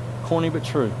 Corny but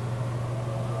true.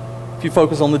 If you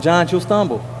focus on the giant, you'll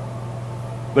stumble.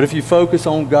 But if you focus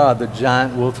on God, the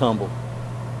giant will tumble.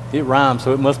 It rhymes,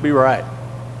 so it must be right.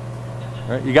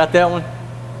 Right? You got that one?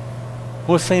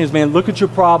 What I'm saying is, man, look at your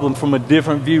problem from a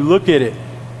different view. Look at it.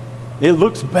 It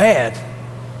looks bad.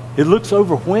 It looks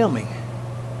overwhelming.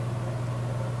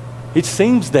 It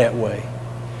seems that way.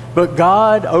 But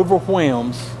God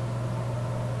overwhelms.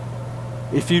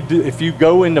 If you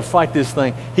go in to fight this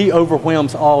thing, he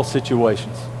overwhelms all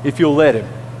situations, if you'll let him.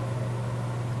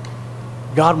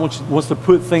 God wants to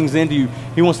put things into you.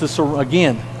 He wants to,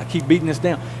 again, I keep beating this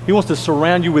down. He wants to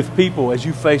surround you with people as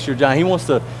you face your giant. He wants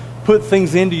to put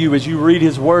things into you as you read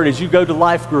his word, as you go to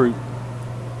life group.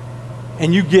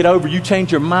 And you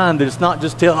change your mind that it's not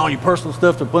just telling all your personal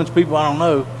stuff to a bunch of people I don't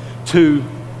know, to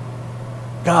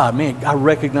God, man, I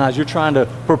recognize you're trying to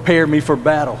prepare me for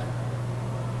battle.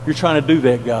 You're trying to do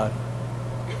that, God.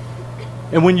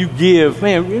 And when you give,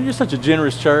 man, you're such a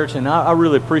generous church, and I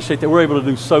really appreciate that. We're able to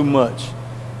do so much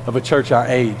of a church our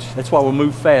age. That's why we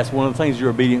move fast. One of the things is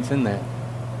your obedience in that.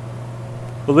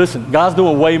 But listen, God's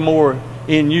doing way more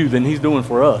in you than he's doing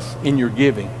for us in your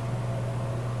giving.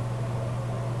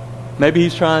 Maybe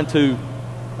he's trying to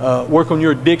work on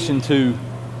your addiction to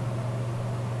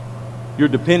your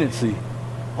dependency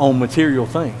on material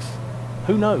things.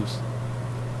 Who knows?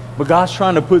 But God's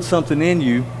trying to put something in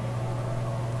you,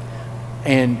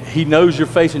 and he knows you're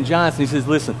facing giants, and he says,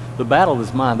 listen, the battle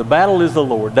is mine. The battle is the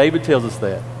Lord. David tells us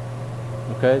that.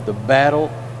 Okay? The battle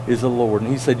is the Lord.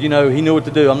 And he said, you know, he knew what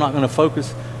to do. I'm not going to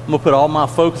focus. I'm going to put all my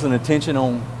focus and attention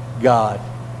on God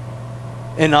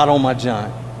and not on my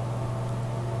giant.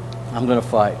 I'm going to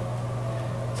fight.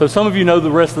 So some of you know the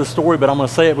rest of the story, but I'm going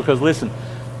to say it because, listen,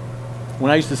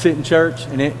 when I used to sit in church,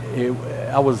 and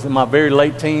I was in my very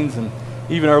late teens and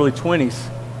even early 20s,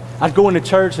 I'd go into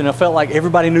church and I felt like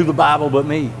everybody knew the Bible but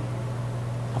me.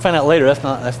 I found out later that's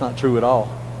not true at all.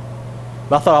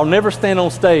 But I thought I'll never stand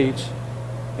on stage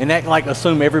and act like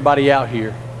assume everybody out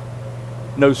here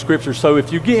knows Scripture. So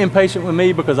if you get impatient with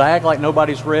me because I act like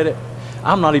nobody's read it,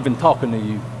 I'm not even talking to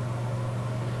you.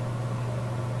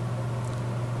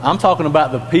 I'm talking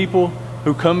about the people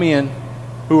who come in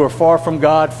who are far from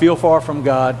God, feel far from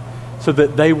God, so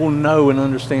that they will know and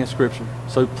understand Scripture.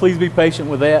 So please be patient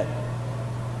with that.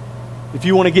 If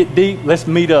you want to get deep, let's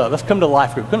meet up. Let's come to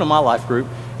life group. Come to my life group,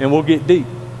 and we'll get deep.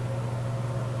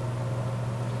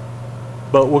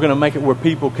 But we're going to make it where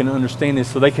people can understand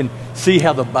this so they can see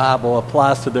how the Bible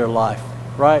applies to their life,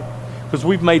 right? Because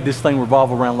we've made this thing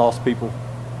revolve around lost people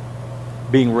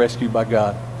being rescued by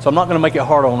God. So I'm not going to make it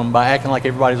hard on them by acting like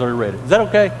everybody's already read it. Is that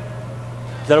okay?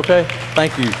 Is that okay?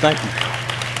 Thank you. Thank you.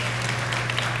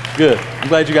 Good. I'm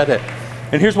glad you got that.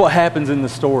 And here's what happens in the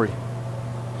story.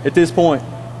 At this point,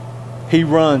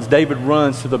 David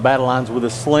runs to the battle lines with a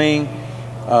sling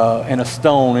and a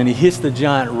stone, and he hits the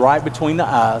giant right between the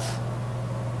eyes,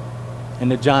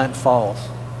 and the giant falls.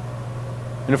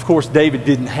 And of course, David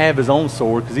didn't have his own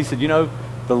sword because he said, you know,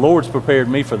 the Lord's prepared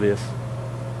me for this.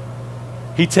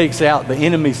 He takes out the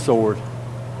enemy's sword,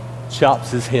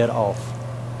 chops his head off.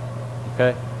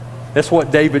 Okay? That's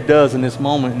what David does in this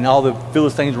moment, and all the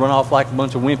Philistines run off like a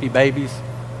bunch of wimpy babies,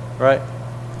 right?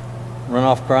 Run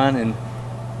off crying,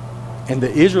 and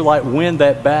the Israelites win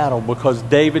that battle because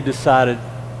David decided,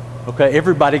 okay,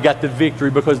 everybody got the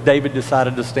victory because David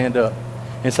decided to stand up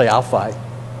and say, I'll fight.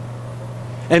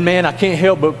 And man, I can't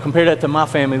help but compare that to my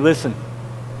family. Listen,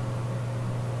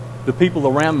 the people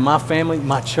around me, my family,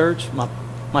 my church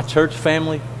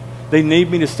family, they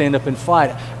need me to stand up and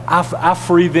fight. I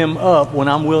free them up when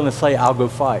I'm willing to say, I'll go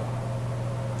fight.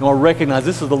 And I recognize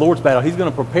this is the Lord's battle. He's going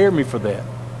to prepare me for that.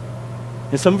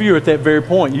 And some of you are at that very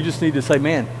point. You just need to say,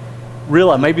 man,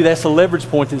 realize maybe that's a leverage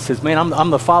point that says, man, I'm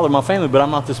the father of my family, but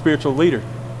I'm not the spiritual leader.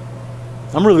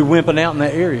 I'm really wimping out in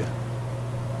that area.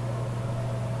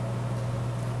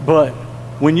 But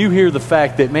when you hear the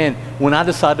fact that, man, when I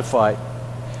decide to fight,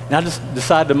 and I just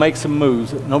decide to make some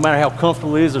moves, no matter how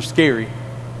comfortable it is or scary,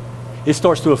 it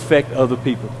starts to affect other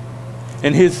people.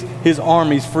 And his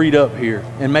army's freed up here.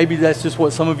 And maybe that's just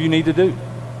what some of you need to do.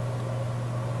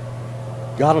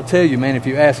 God will tell you, man, if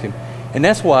you ask him. And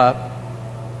that's why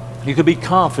you could be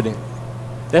confident.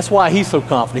 That's why he's so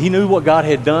confident. He knew what God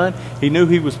had done. He knew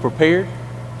he was prepared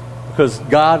because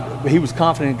he was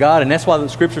confident in God. And that's why the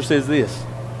scripture says this.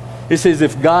 It says,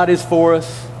 if God is for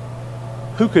us,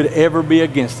 who could ever be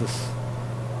against us?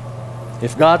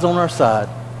 If God's on our side,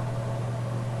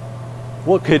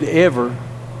 what could ever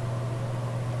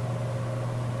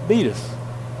beat us?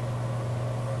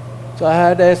 So I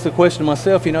had to ask the question to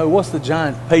myself, what's the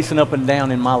giant pacing up and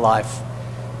down in my life?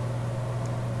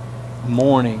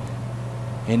 Morning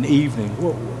and evening.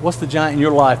 What's the giant in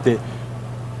your life that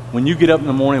when you get up in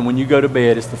the morning, when you go to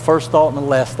bed, it's the first thought and the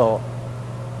last thought?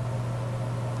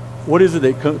 What is it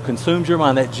that consumes your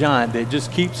mind, that giant that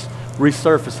just keeps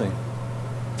resurfacing,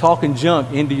 talking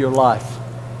junk into your life,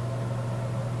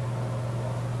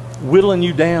 whittling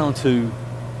you down to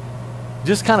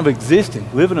just kind of existing,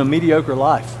 living a mediocre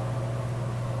life?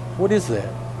 What is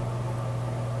that?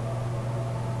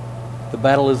 The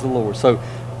battle is the Lord. So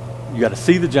you got to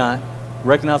see the giant,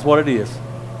 recognize what it is.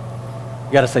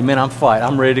 You got to say, man, I'm fighting.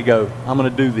 I'm ready to go. I'm going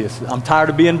to do this. I'm tired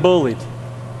of being bullied.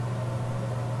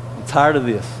 I'm tired of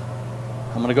this.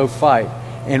 I'm going to go fight.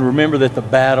 And remember that the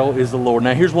battle is the Lord.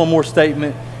 Now, here's one more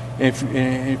statement.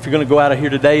 And if you're going to go out of here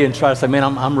today and try to say, man,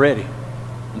 I'm ready.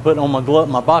 I'm putting on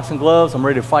my boxing gloves. I'm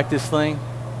ready to fight this thing.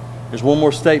 There's one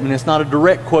more statement. It's not a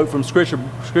direct quote from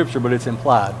Scripture, but it's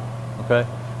implied. Okay?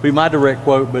 It'll be my direct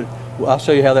quote, but I'll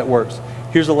show you how that works.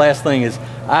 Here's the last thing is,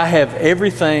 I have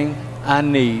everything I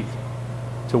need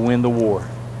to win the war.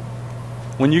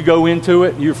 When you go into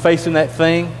it, you're facing that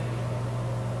thing,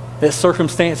 that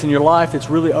circumstance in your life that's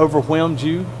really overwhelmed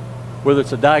you, whether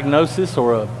it's a diagnosis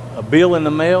or a bill in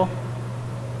the mail,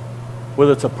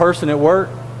 whether it's a person at work,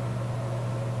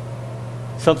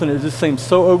 something that just seems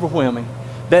so overwhelming,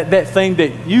 that thing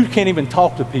that you can't even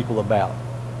talk to people about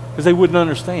because they wouldn't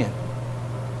understand.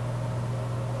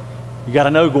 You got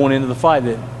to know going into the fight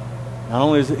that not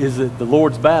only is it the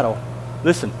Lord's battle,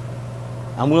 listen,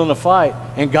 I'm willing to fight,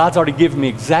 and God's already given me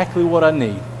exactly what I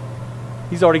need.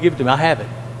 He's already given it to me. I have it.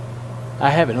 I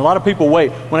have it. And a lot of people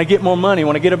wait. When I get more money,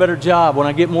 when I get a better job, when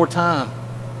I get more time,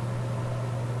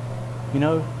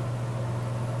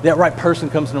 that right person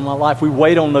comes into my life. We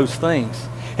wait on those things,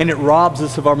 and it robs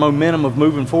us of our momentum of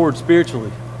moving forward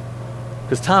spiritually.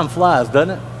 Because time flies,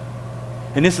 doesn't it?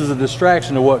 And this is a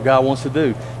distraction to what God wants to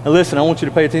do. Now listen, I want you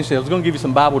to pay attention. I was going to give you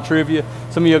some Bible trivia.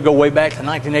 Some of you will go way back to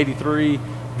 1983,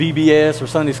 VBS or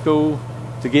Sunday school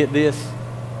to get this.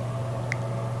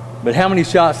 But how many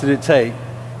shots did it take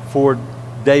for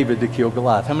David to kill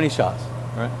Goliath? How many shots?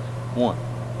 Right? One.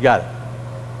 You got it.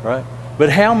 Right? But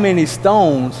how many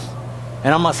stones,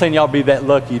 and I'm not saying y'all be that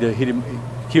lucky to hit him,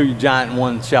 kill your giant in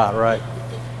one shot, right?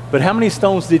 But how many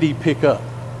stones did he pick up?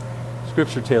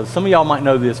 Scripture tells. Some of y'all might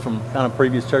know this from kind of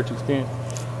previous church experience.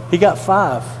 He got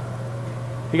 5.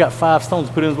 He got 5 stones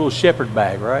to put in his little shepherd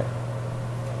bag, right?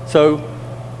 So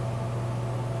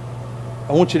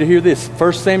I want you to hear this.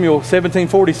 1 Samuel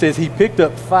 17:40 says he picked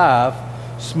up 5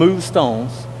 smooth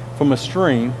stones from a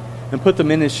stream and put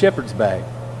them in his shepherd's bag.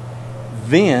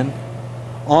 Then,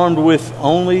 armed with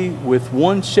only with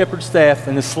one shepherd's staff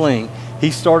and a sling,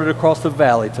 he started across the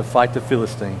valley to fight the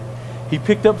Philistine. He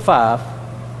picked up 5,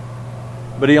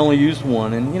 but he only used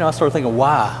 1. And I started thinking,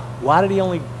 why? Why did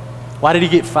he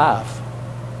get 5?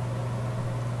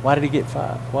 Why did he get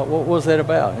 5? What was that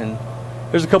about? And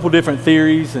there's a couple different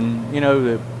theories, and that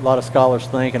a lot of scholars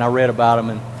think, and I read about them,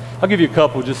 and I'll give you a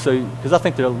couple just so, because I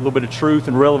think there's a little bit of truth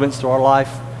and relevance to our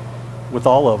life with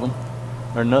all of them.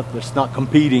 It's not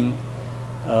competing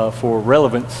for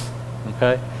relevance,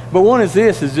 okay? But one is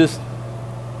this, is just,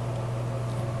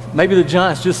 maybe the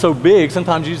giant's just so big,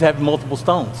 sometimes you just have multiple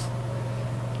stones.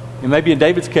 And maybe in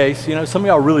David's case, some of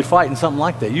y'all are really fighting something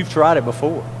like that. You've tried it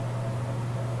before.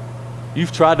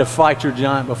 You've tried to fight your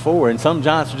giant before, and some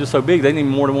giants are just so big they need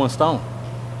more than 1 stone.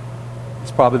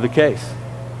 It's probably the case.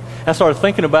 I started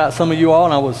thinking about some of you all,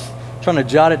 and I was trying to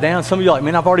jot it down. Some of you are like,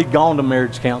 man, I've already gone to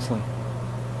marriage counseling.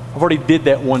 I've already did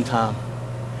that one time.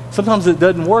 Sometimes it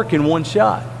doesn't work in one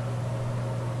shot.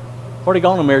 I've already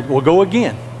gone to marriage. Well, go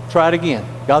again. Try it again.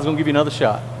 God's going to give you another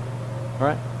shot. All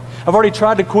right? I've already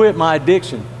tried to quit my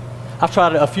addiction. I've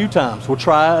tried it a few times. We'll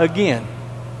try it again.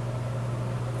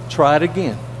 Try it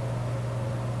again.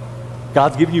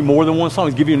 God's giving you more than one song.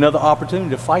 He's giving you another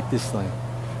opportunity to fight this thing.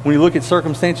 When you look at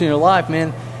circumstance in your life,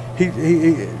 man,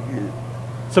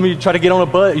 some of you try to get on a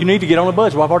budget. You need to get on a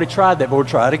budget. Well, I've already tried that, but we'll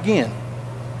try it again.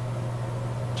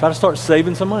 Try to start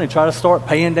saving some money. Try to start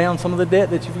paying down some of the debt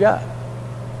that you've got.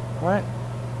 All right?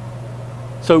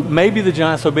 So maybe the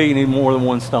giant's so big you need more than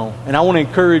one stone. And I want to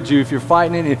encourage you, if you're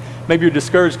fighting it, maybe you're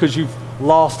discouraged because you've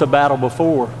lost a battle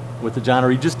before with the giant,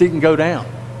 or he just didn't go down.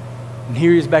 And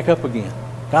here he's back up again.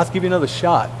 God's giving you another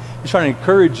shot. He's trying to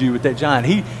encourage you with that giant.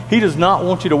 He does not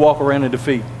want you to walk around in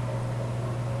defeat.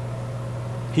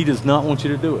 He does not want you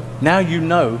to do it. Now you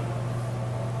know,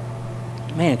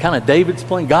 man, kind of David's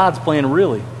plan, God's plan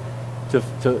really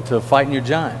to fighting your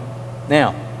giant.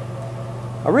 Now,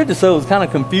 I read this, so it was kind of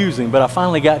confusing, but I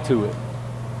finally got to it.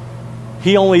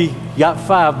 He only got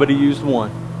 5, but he used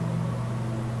 1.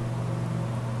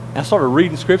 I started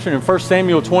reading scripture, and in 1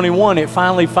 Samuel 21, it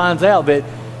finally finds out that,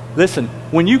 listen,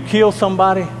 when you kill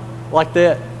somebody like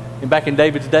that, and back in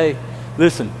David's day,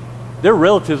 listen, their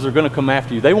relatives are going to come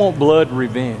after you. They want blood and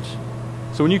revenge.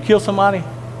 So when you kill somebody,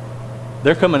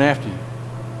 they're coming after you.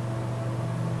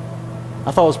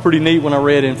 I thought it was pretty neat when I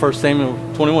read in 1 Samuel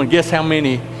 21. Guess how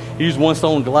many, he used 1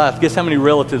 stone Goliath. Guess how many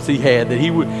relatives he had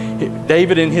that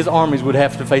David and his armies would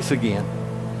have to face again?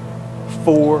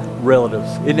 4 relatives.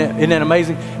 Isn't that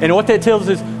amazing? And what that tells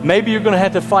us is maybe you're going to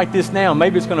have to fight this now.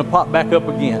 Maybe it's going to pop back up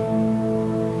again.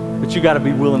 But you got to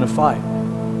be willing to fight.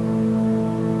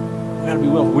 You got to be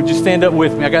willing. Would you stand up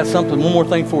with me? I got something, one more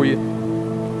thing for you.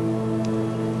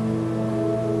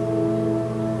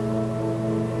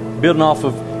 Building off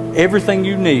of everything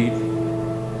you need,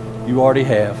 you already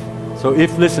have. So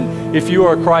if you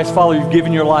are a Christ follower, you've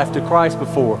given your life to Christ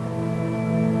before,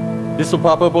 this will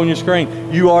pop up on your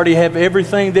screen. You already have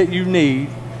everything that you need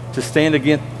to stand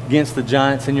against the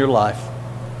giants in your life.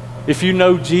 If you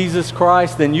know Jesus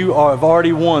Christ, then you have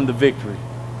already won the victory.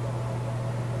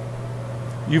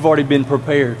 You've already been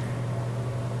prepared.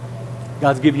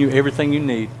 God's given you everything you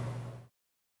need.